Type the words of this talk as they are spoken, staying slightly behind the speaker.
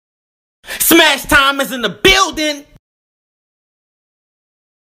Smash time is in the building.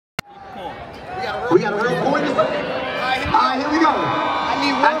 We got a real point. Alright, here we go. I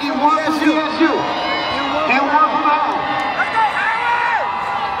need one from BSU. And one from Howard.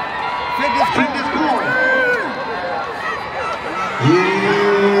 Flip this coin. Yeah.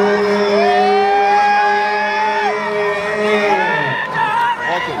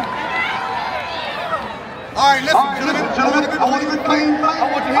 Okay. Alright, listen, gentlemen. I want you to clean fight.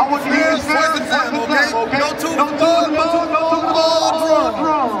 I want you to hear this first example, okay? No two drum.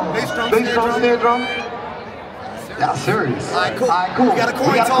 They strum, snare drum. Y'all serious? Alright, cool. We got a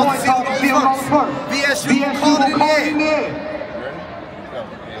coin toss to see who goes first. BSU called it in the air.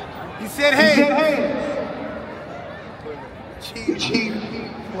 He said, hey. Cheat.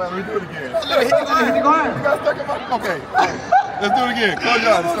 Well, let me do it again. Hit the ground. You got stuck in my... Okay. Let's do it again. Close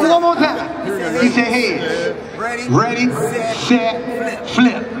your eyes. One more time. He said, hey. Ready, set,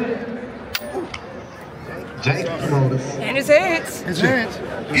 flip. Jake Motors. And his hands. His hands.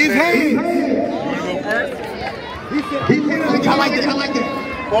 You want to go first? He said, I like that.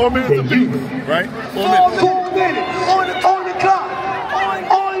 4 minutes of beat, right? 4 minutes. 4 minutes. On the clock.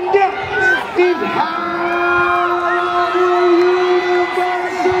 On deck. In Howard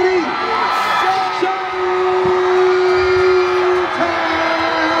University. Showtime.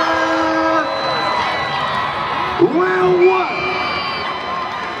 Round 1.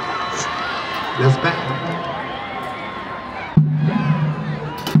 Let's back.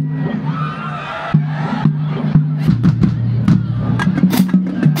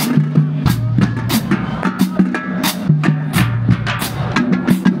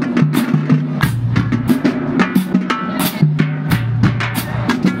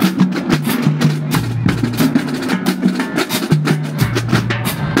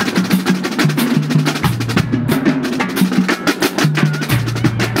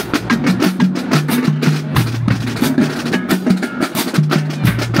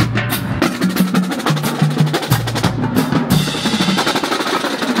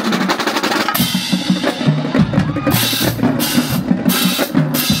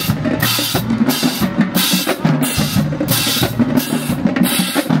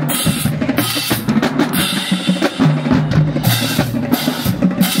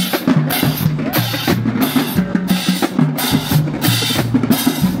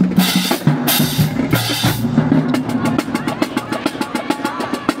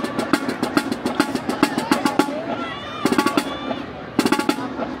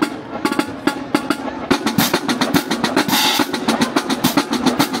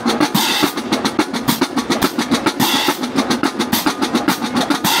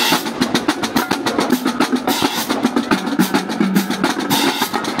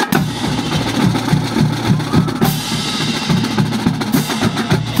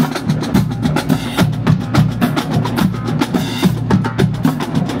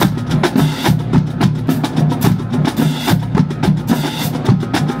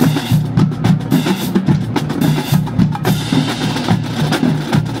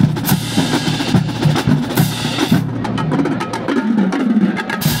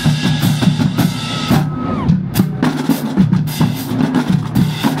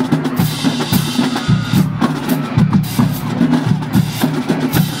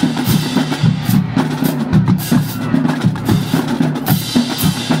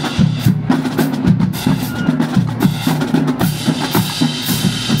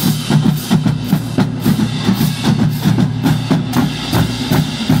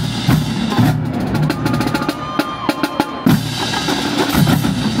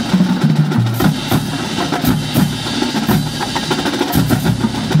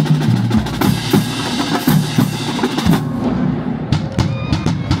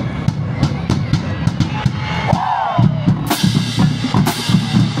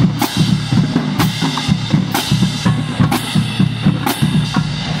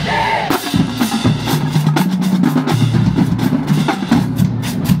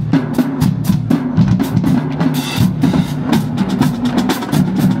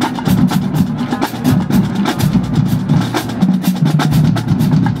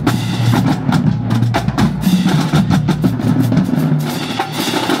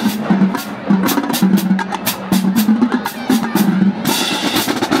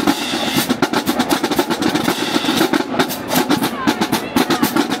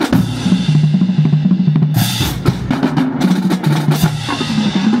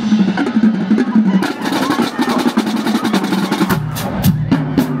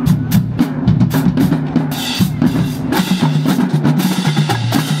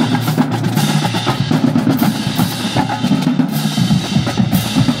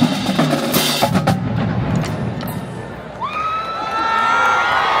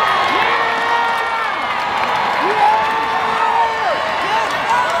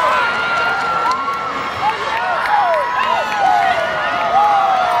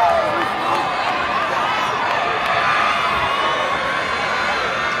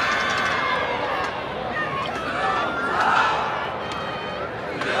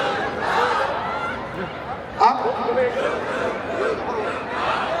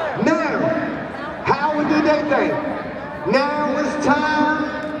 they think? Now it's time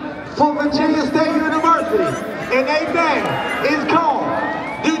for Virginia State University, and they band is called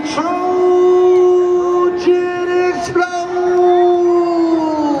the Trojan Explosion.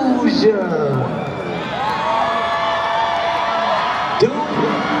 Do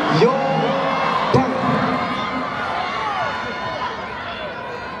your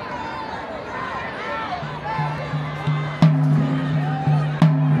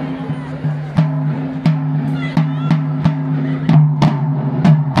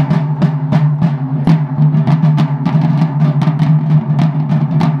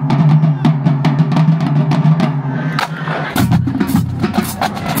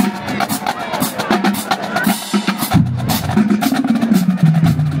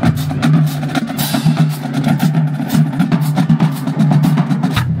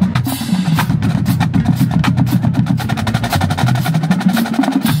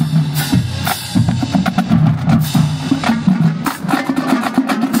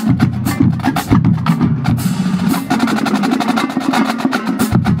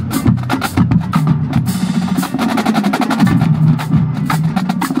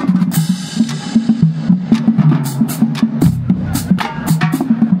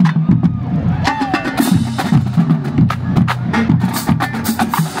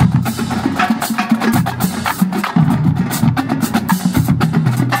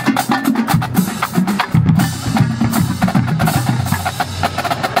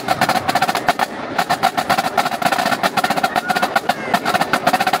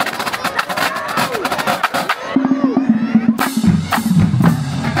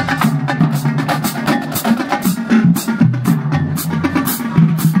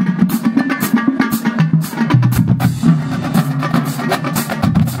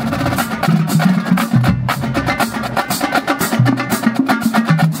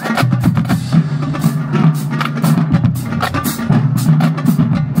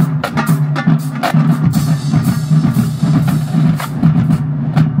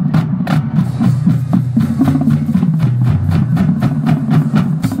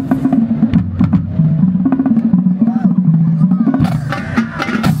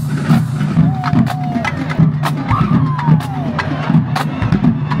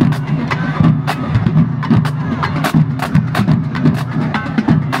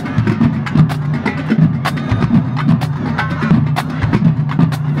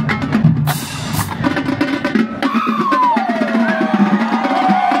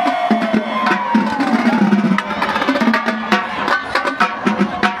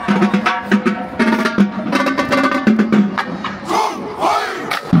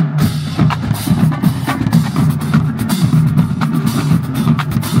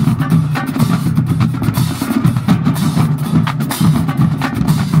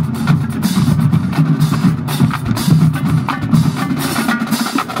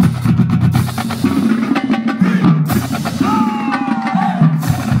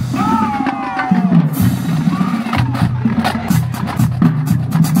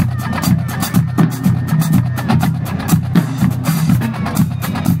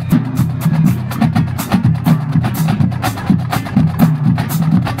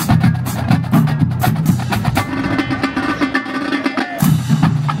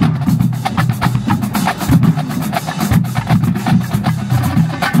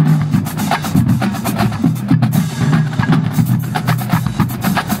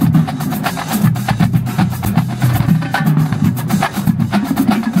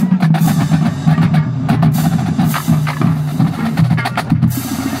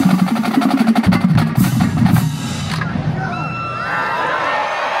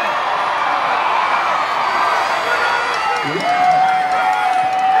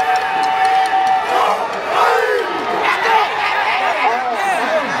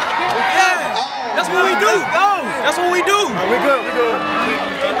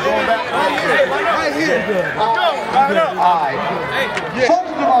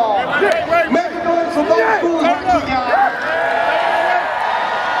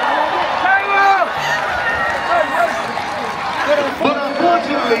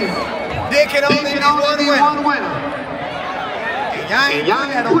thing. There can only be one winner. And y'all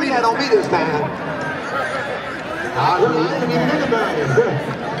ain't put that on me this time. I didn't even think about it.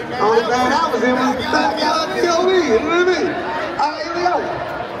 Only band I was in was BOTB. You know what I mean? All right, here we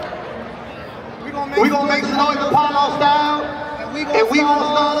go. We gonna make some noise Apollo style, and we gonna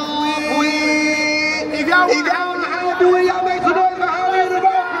start off with. If y'all wanna how to do it, y'all make some noise for how to do it.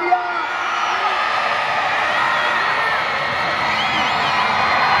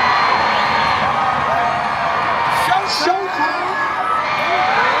 Showtime.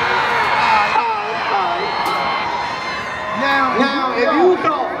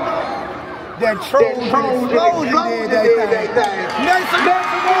 that Trojan explosion did that thing. Nelson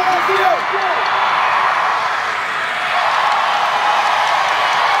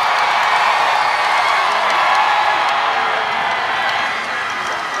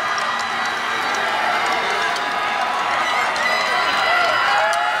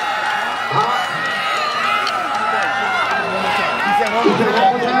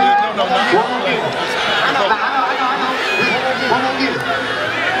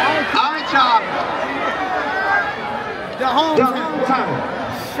the hometown.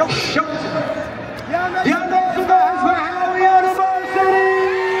 Show. Young Nation for Howard University.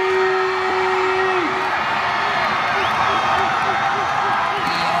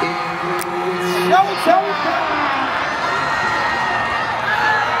 Show.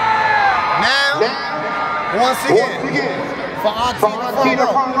 Now, once again, for our team to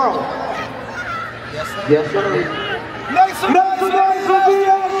front row. Yes, sir. Nelson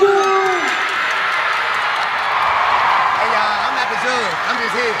I'm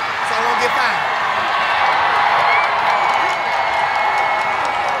just here, so I won't get fined.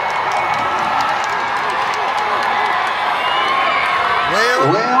 Well,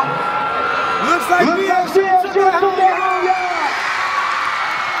 looks like BOTB took the home yard.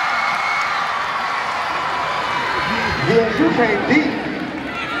 Yeah, you came deep.